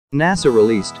NASA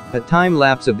released a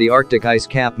time-lapse of the Arctic ice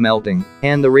cap melting,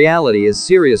 and the reality is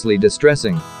seriously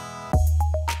distressing.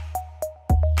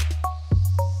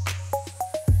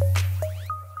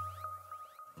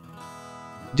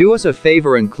 Do us a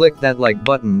favor and click that like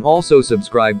button, also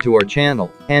subscribe to our channel,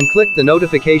 and click the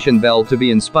notification bell to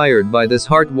be inspired by this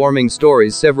heartwarming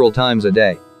stories several times a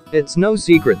day. It's no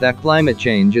secret that climate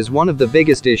change is one of the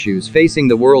biggest issues facing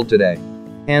the world today.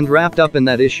 And wrapped up in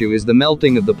that issue is the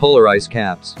melting of the polar ice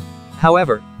caps.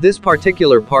 However, this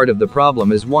particular part of the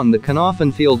problem is one that can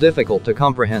often feel difficult to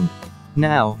comprehend.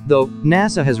 Now, though,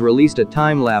 NASA has released a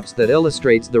time-lapse that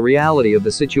illustrates the reality of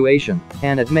the situation,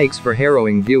 and it makes for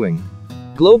harrowing viewing.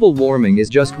 Global warming is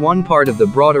just one part of the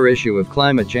broader issue of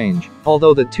climate change,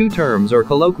 although the two terms are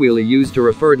colloquially used to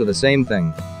refer to the same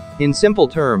thing. In simple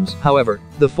terms, however,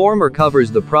 the former covers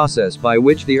the process by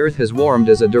which the Earth has warmed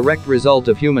as a direct result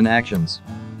of human actions.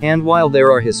 And while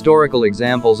there are historical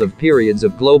examples of periods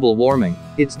of global warming,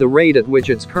 it's the rate at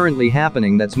which it's currently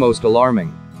happening that's most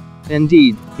alarming.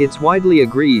 Indeed, it's widely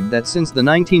agreed that since the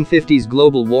 1950s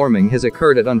global warming has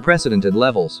occurred at unprecedented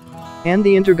levels. And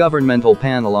the Intergovernmental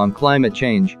Panel on Climate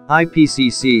Change,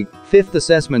 IPCC, Fifth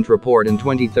Assessment Report in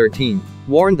 2013,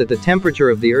 warned that the temperature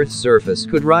of the Earth's surface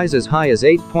could rise as high as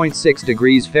 8.6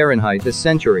 degrees Fahrenheit this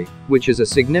century, which is a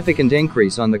significant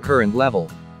increase on the current level.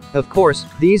 Of course,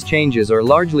 these changes are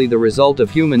largely the result of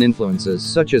human influences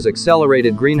such as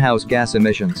accelerated greenhouse gas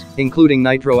emissions, including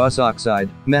nitrous oxide,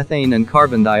 methane and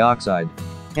carbon dioxide.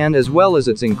 And as well as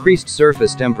its increased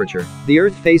surface temperature, the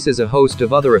Earth faces a host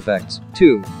of other effects,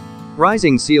 too.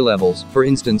 Rising sea levels, for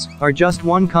instance, are just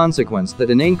one consequence that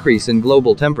an increase in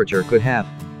global temperature could have.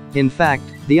 In fact,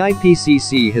 the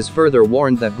IPCC has further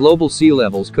warned that global sea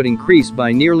levels could increase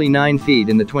by nearly 9 feet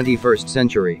in the 21st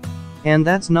century. And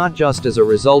that's not just as a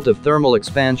result of thermal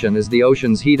expansion as the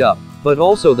oceans heat up, but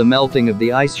also the melting of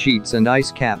the ice sheets and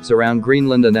ice caps around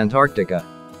Greenland and Antarctica.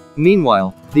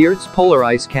 Meanwhile, the Earth's polar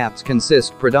ice caps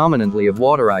consist predominantly of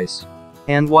water ice.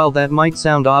 And while that might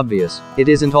sound obvious, it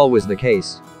isn't always the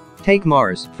case. Take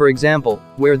Mars, for example,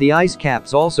 where the ice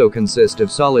caps also consist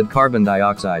of solid carbon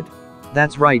dioxide.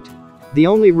 That's right. The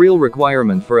only real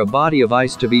requirement for a body of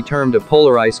ice to be termed a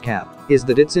polar ice cap is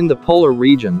that it's in the polar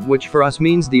region, which for us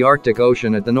means the Arctic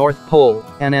Ocean at the North Pole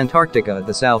and Antarctica at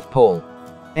the South Pole.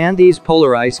 And these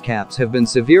polar ice caps have been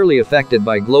severely affected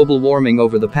by global warming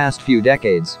over the past few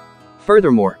decades.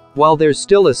 Furthermore, while there's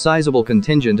still a sizable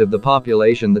contingent of the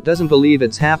population that doesn't believe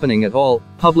it's happening at all,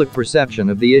 public perception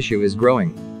of the issue is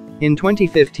growing. In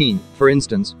 2015, for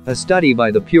instance, a study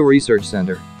by the Pew Research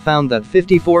Center found that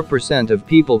 54% of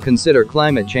people consider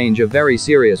climate change a very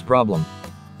serious problem.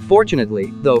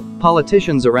 Fortunately, though,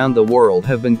 politicians around the world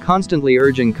have been constantly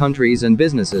urging countries and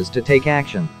businesses to take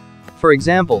action. For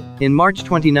example, in March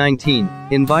 2019,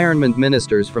 environment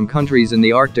ministers from countries in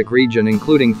the Arctic region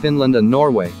including Finland and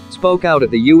Norway spoke out at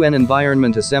the UN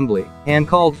Environment Assembly and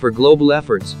called for global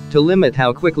efforts to limit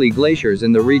how quickly glaciers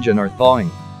in the region are thawing.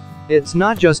 It's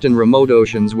not just in remote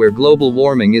oceans where global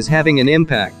warming is having an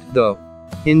impact, though.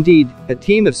 Indeed, a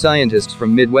team of scientists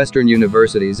from Midwestern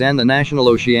universities and the National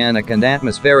Oceanic and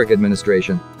Atmospheric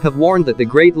Administration have warned that the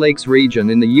Great Lakes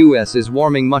region in the US is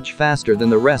warming much faster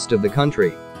than the rest of the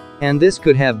country. And this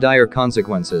could have dire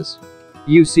consequences.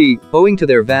 You see, owing to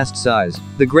their vast size,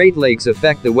 the Great Lakes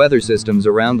affect the weather systems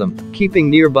around them, keeping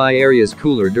nearby areas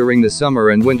cooler during the summer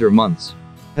and winter months.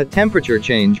 A temperature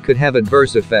change could have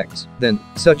adverse effects, then,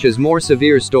 such as more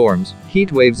severe storms,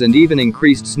 heat waves and even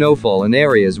increased snowfall in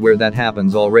areas where that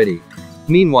happens already.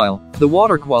 Meanwhile, the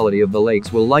water quality of the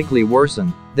lakes will likely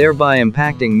worsen, thereby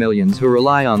impacting millions who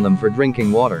rely on them for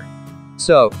drinking water.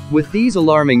 So, with these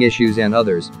alarming issues and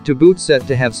others, to boot set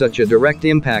to have such a direct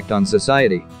impact on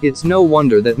society, it's no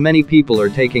wonder that many people are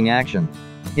taking action.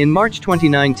 In March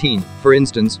 2019, for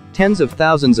instance, tens of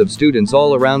thousands of students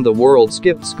all around the world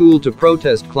skipped school to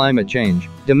protest climate change,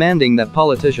 demanding that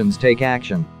politicians take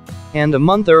action. And a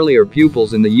month earlier,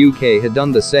 pupils in the UK had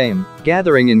done the same,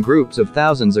 gathering in groups of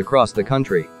thousands across the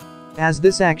country. As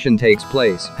this action takes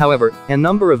place, however, a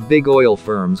number of big oil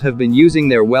firms have been using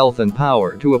their wealth and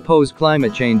power to oppose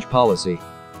climate change policy.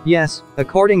 Yes,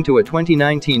 according to a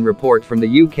 2019 report from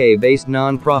the UK-based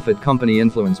non-profit company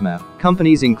InfluenceMap,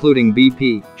 companies including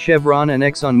BP, Chevron and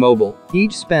ExxonMobil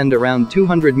each spend around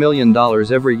 $200 million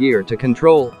every year to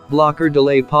control, block or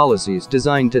delay policies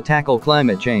designed to tackle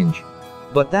climate change.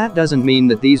 But that doesn't mean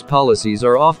that these policies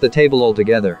are off the table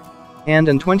altogether. And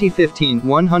in 2015,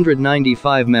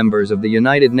 195 members of the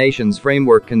United Nations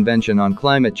Framework Convention on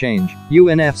Climate Change,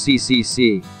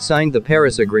 UNFCCC, signed the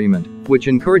Paris Agreement, which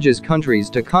encourages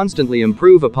countries to constantly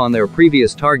improve upon their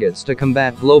previous targets to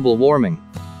combat global warming.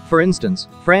 For instance,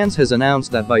 France has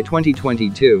announced that by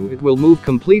 2022 it will move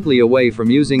completely away from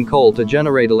using coal to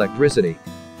generate electricity.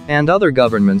 And other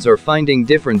governments are finding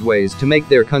different ways to make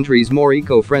their countries more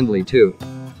eco-friendly too.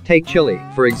 Take Chile,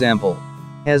 for example.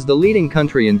 As the leading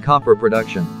country in copper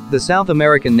production, the South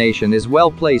American nation is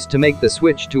well placed to make the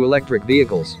switch to electric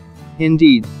vehicles.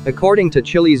 Indeed, according to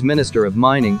Chile's Minister of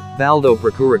Mining, Valdo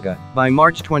Procurica, by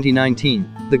March 2019,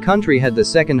 the country had the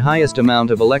second highest amount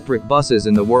of electric buses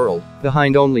in the world,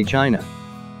 behind only China.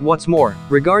 What's more,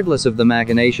 regardless of the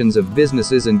machinations of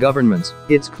businesses and governments,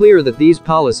 it's clear that these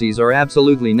policies are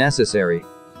absolutely necessary.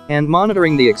 And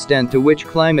monitoring the extent to which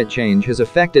climate change has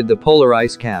affected the polar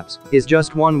ice caps is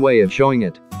just one way of showing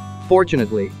it.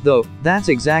 Fortunately, though, that's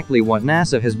exactly what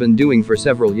NASA has been doing for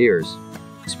several years.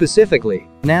 Specifically,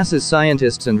 NASA's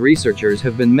scientists and researchers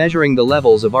have been measuring the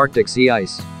levels of Arctic sea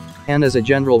ice. And as a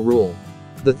general rule,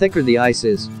 the thicker the ice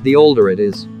is, the older it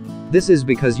is. This is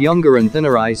because younger and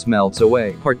thinner ice melts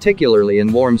away, particularly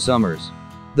in warm summers.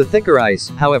 The thicker ice,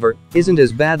 however, isn't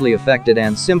as badly affected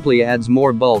and simply adds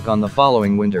more bulk on the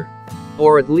following winter.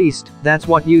 Or at least, that's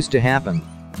what used to happen.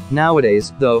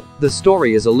 Nowadays, though, the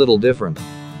story is a little different.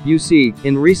 You see,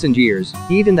 in recent years,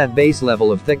 even that base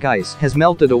level of thick ice has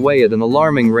melted away at an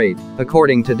alarming rate,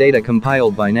 according to data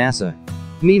compiled by NASA.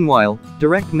 Meanwhile,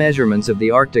 direct measurements of the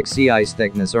Arctic sea ice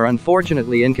thickness are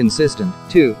unfortunately inconsistent,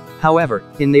 too. However,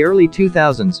 in the early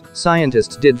 2000s,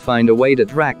 scientists did find a way to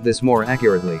track this more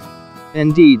accurately.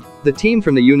 Indeed, the team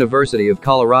from the University of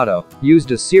Colorado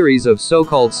used a series of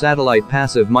so-called satellite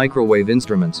passive microwave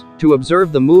instruments to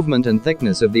observe the movement and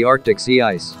thickness of the Arctic sea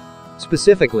ice.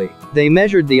 Specifically, they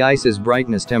measured the ice's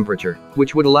brightness temperature,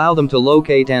 which would allow them to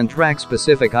locate and track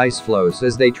specific ice flows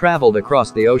as they traveled across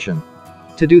the ocean.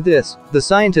 To do this, the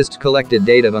scientists collected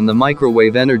data on the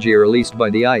microwave energy released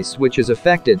by the ice, which is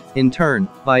affected, in turn,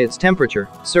 by its temperature,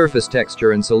 surface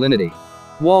texture and salinity.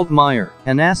 Walt Meyer,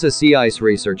 a NASA sea ice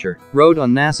researcher, wrote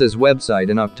on NASA's website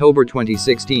in October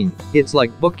 2016, "It's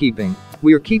like bookkeeping.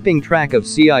 We're keeping track of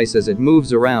sea ice as it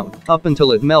moves around, up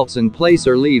until it melts in place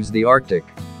or leaves the Arctic."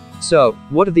 So,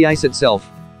 what of the ice itself?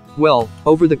 Well,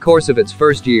 over the course of its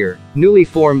first year, newly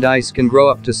formed ice can grow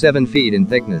up to 7 feet in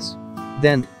thickness.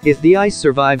 Then, if the ice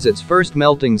survives its first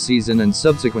melting season and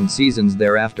subsequent seasons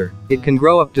thereafter, it can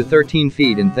grow up to 13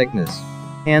 feet in thickness.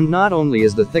 And not only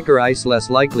is the thicker ice less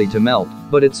likely to melt,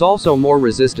 but it's also more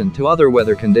resistant to other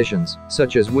weather conditions,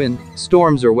 such as wind,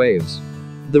 storms or waves.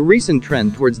 The recent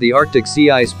trend towards the Arctic sea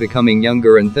ice becoming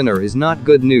younger and thinner is not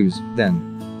good news, then.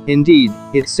 Indeed,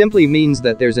 it simply means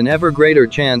that there's an ever greater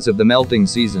chance of the melting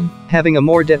season having a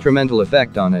more detrimental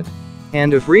effect on it.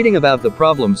 And if reading about the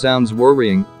problem sounds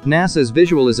worrying, NASA's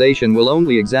visualization will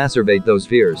only exacerbate those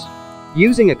fears.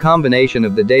 Using a combination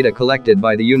of the data collected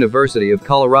by the University of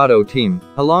Colorado team,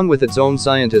 along with its own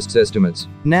scientists' estimates,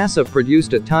 NASA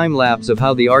produced a time-lapse of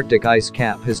how the Arctic ice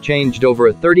cap has changed over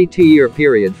a 32-year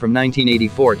period from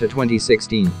 1984 to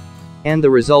 2016. And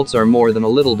the results are more than a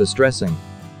little distressing.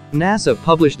 NASA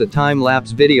published the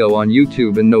time-lapse video on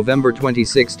YouTube in November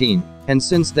 2016, and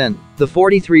since then, the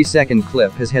 43-second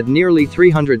clip has had nearly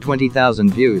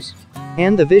 320,000 views.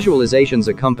 And the visualization's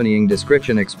accompanying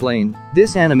description explained,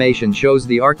 "This animation shows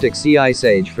the Arctic sea ice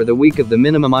age for the week of the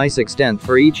minimum ice extent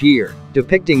for each year,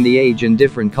 depicting the age in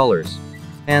different colors."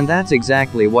 And that's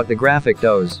exactly what the graphic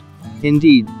does.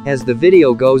 Indeed, as the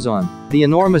video goes on, the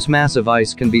enormous mass of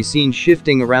ice can be seen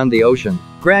shifting around the ocean,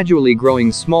 gradually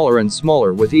growing smaller and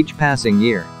smaller with each passing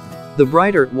year. The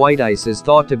brighter, white ice is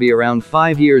thought to be around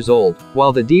 5 years old,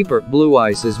 while the deeper, blue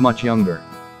ice is much younger.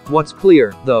 What's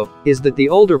clear, though, is that the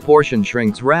older portion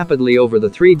shrinks rapidly over the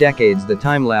 3 decades the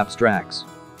time-lapse tracks.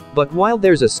 But while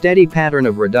there's a steady pattern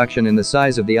of reduction in the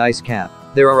size of the ice cap,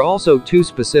 there are also 2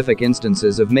 specific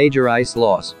instances of major ice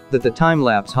loss that the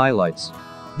time-lapse highlights.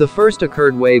 The first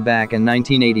occurred way back in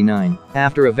 1989,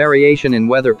 after a variation in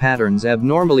weather patterns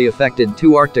abnormally affected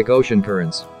 2 Arctic ocean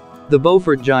currents, the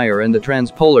Beaufort Gyre and the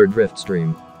Transpolar Drift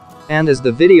Stream. And as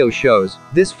the video shows,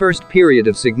 this first period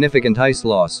of significant ice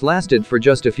loss lasted for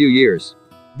just a few years.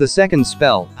 The second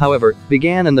spell, however,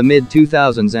 began in the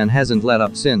mid-2000s and hasn't let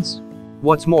up since.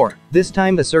 What's more, this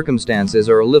time the circumstances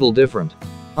are a little different.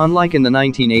 Unlike in the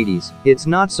 1980s, it's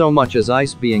not so much as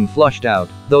ice being flushed out,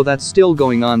 though that's still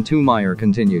going on too, Meyer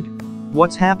continued.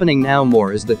 What's happening now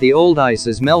more is that the old ice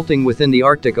is melting within the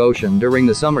Arctic Ocean during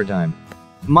the summertime.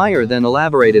 Meyer then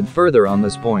elaborated further on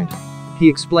this point. He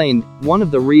explained, "One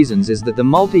of the reasons is that the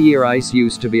multi-year ice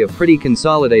used to be a pretty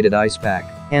consolidated ice pack,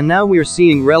 and now we're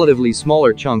seeing relatively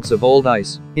smaller chunks of old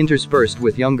ice, interspersed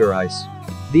with younger ice.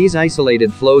 These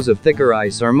isolated flows of thicker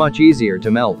ice are much easier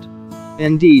to melt."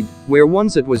 Indeed, where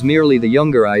once it was merely the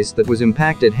younger ice that was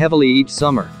impacted heavily each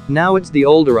summer, now it's the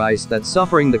older ice that's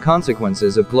suffering the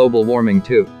consequences of global warming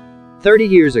too. 30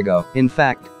 years ago, in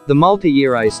fact, the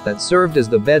multi-year ice that served as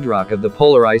the bedrock of the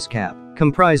polar ice cap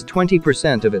comprised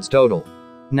 20% of its total.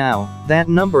 Now, that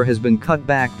number has been cut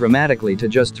back dramatically to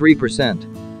just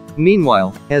 3%.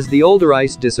 Meanwhile, as the older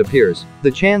ice disappears,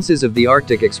 the chances of the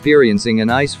Arctic experiencing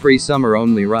an ice-free summer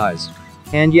only rise.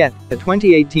 And yet, a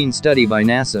 2018 study by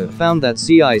NASA found that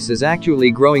sea ice is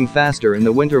actually growing faster in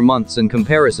the winter months in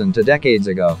comparison to decades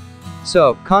ago.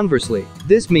 So, conversely,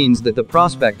 this means that the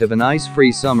prospect of an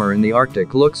ice-free summer in the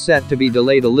Arctic looks set to be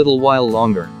delayed a little while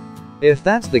longer. If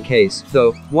that's the case,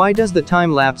 though, why does the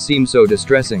time-lapse seem so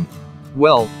distressing?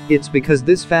 Well, it's because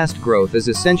this fast growth is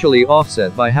essentially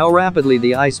offset by how rapidly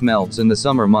the ice melts in the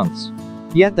summer months.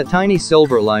 Yet the tiny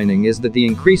silver lining is that the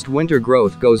increased winter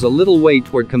growth goes a little way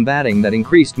toward combating that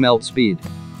increased melt speed.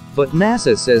 But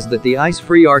NASA says that the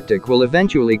ice-free Arctic will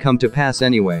eventually come to pass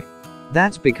anyway.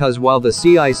 That's because while the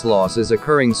sea ice loss is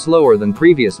occurring slower than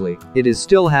previously, it is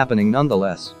still happening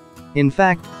nonetheless. In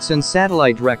fact, since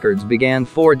satellite records began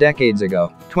 4 decades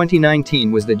ago, 2019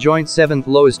 was the joint 7th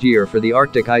lowest year for the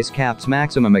Arctic ice cap's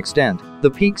maximum extent, the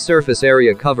peak surface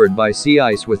area covered by sea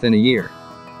ice within a year.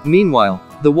 Meanwhile,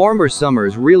 the warmer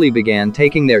summers really began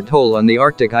taking their toll on the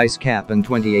Arctic ice cap in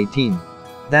 2018.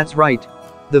 That's right.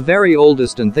 The very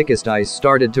oldest and thickest ice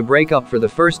started to break up for the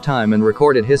first time in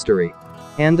recorded history.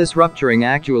 And this rupturing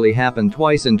actually happened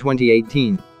twice in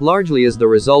 2018, largely as the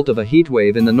result of a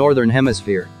heatwave in the northern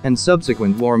hemisphere and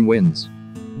subsequent warm winds.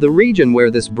 The region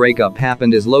where this breakup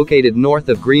happened is located north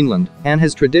of Greenland and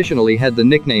has traditionally had the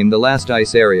nickname the last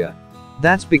ice area.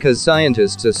 That's because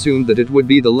scientists assumed that it would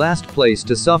be the last place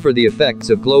to suffer the effects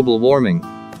of global warming.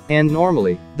 And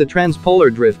normally, the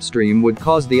transpolar drift stream would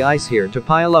cause the ice here to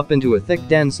pile up into a thick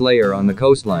dense layer on the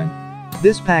coastline.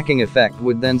 This packing effect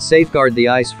would then safeguard the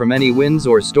ice from any winds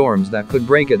or storms that could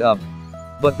break it up.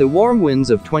 But the warm winds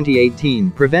of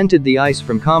 2018 prevented the ice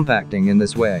from compacting in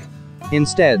this way.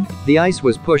 Instead, the ice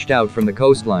was pushed out from the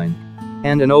coastline.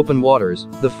 And in open waters,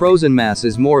 the frozen mass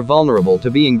is more vulnerable to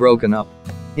being broken up.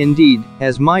 Indeed,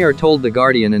 as Meyer told The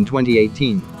Guardian in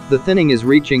 2018, the thinning is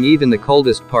reaching even the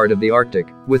coldest part of the Arctic,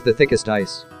 with the thickest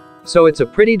ice. So it's a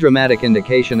pretty dramatic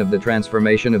indication of the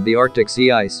transformation of the Arctic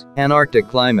sea ice and Arctic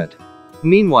climate.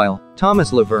 Meanwhile,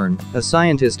 Thomas Laverne, a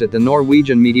scientist at the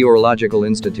Norwegian Meteorological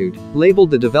Institute, labeled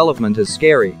the development as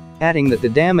scary, adding that the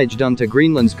damage done to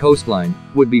Greenland's coastline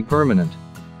would be permanent.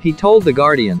 He told The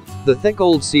Guardian, "The thick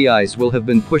old sea ice will have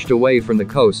been pushed away from the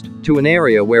coast to an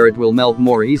area where it will melt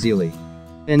more easily."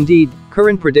 Indeed,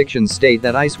 current predictions state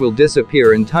that ice will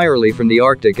disappear entirely from the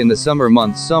Arctic in the summer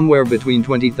months somewhere between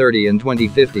 2030 and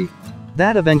 2050.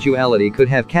 That eventuality could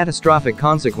have catastrophic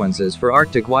consequences for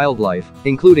Arctic wildlife,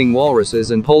 including walruses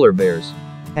and polar bears.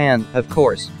 And, of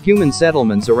course, human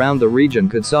settlements around the region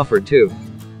could suffer too.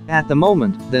 At the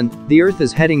moment, then, the Earth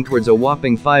is heading towards a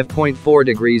whopping 5.4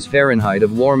 degrees Fahrenheit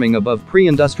of warming above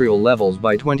pre-industrial levels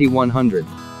by 2100.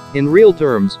 In real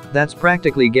terms, that's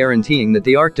practically guaranteeing that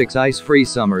the Arctic's ice-free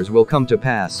summers will come to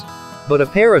pass. But a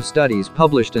pair of studies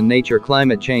published in Nature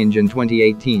Climate Change in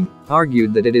 2018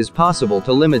 argued that it is possible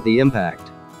to limit the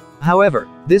impact. However,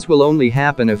 this will only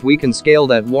happen if we can scale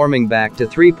that warming back to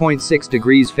 3.6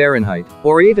 degrees Fahrenheit,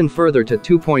 or even further to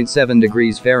 2.7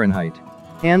 degrees Fahrenheit.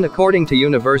 And according to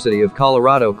University of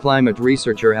Colorado climate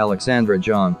researcher Alexandra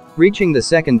John, reaching the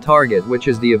second target, which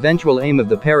is the eventual aim of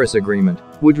the Paris Agreement,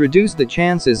 would reduce the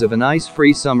chances of an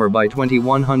ice-free summer by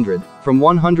 2100, from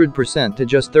 100% to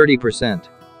just 30%.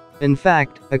 In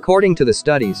fact, according to the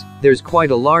studies, there's quite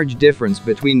a large difference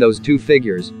between those two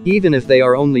figures, even if they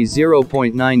are only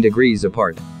 0.9 degrees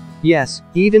apart. Yes,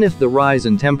 even if the rise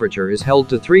in temperature is held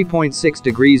to 3.6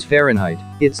 degrees Fahrenheit,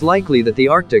 it's likely that the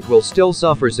Arctic will still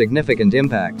suffer significant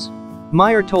impacts.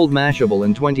 Meyer told Mashable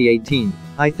in 2018,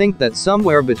 "I think that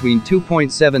somewhere between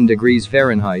 2.7 degrees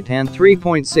Fahrenheit and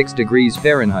 3.6 degrees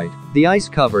Fahrenheit, the ice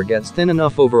cover gets thin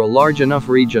enough over a large enough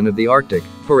region of the Arctic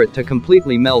for it to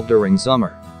completely melt during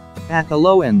summer. At the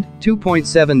low end,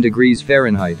 2.7 degrees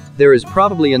Fahrenheit, there is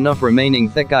probably enough remaining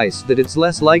thick ice that it's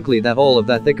less likely that all of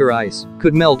that thicker ice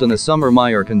could melt in a summer,"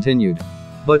 Meyer continued.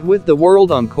 But with the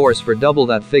world on course for double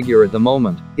that figure at the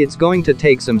moment, it's going to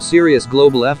take some serious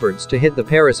global efforts to hit the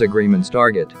Paris Agreement's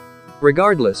target.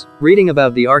 Regardless, reading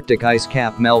about the Arctic ice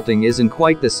cap melting isn't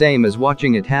quite the same as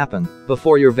watching it happen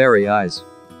before your very eyes.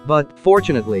 But,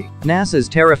 fortunately, NASA's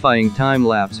terrifying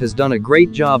time-lapse has done a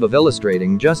great job of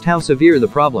illustrating just how severe the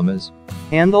problem is.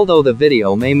 And although the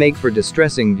video may make for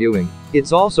distressing viewing,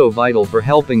 it's also vital for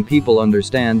helping people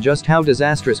understand just how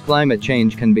disastrous climate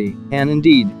change can be, and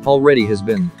indeed, already has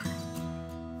been.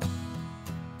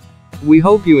 We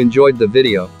hope you enjoyed the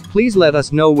video. Please let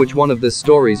us know which one of the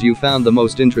stories you found the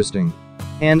most interesting.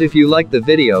 And if you liked the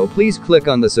video, please click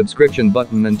on the subscription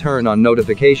button and turn on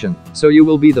notification, so you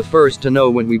will be the first to know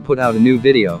when we put out a new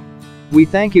video. We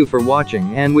thank you for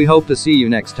watching and we hope to see you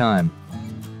next time.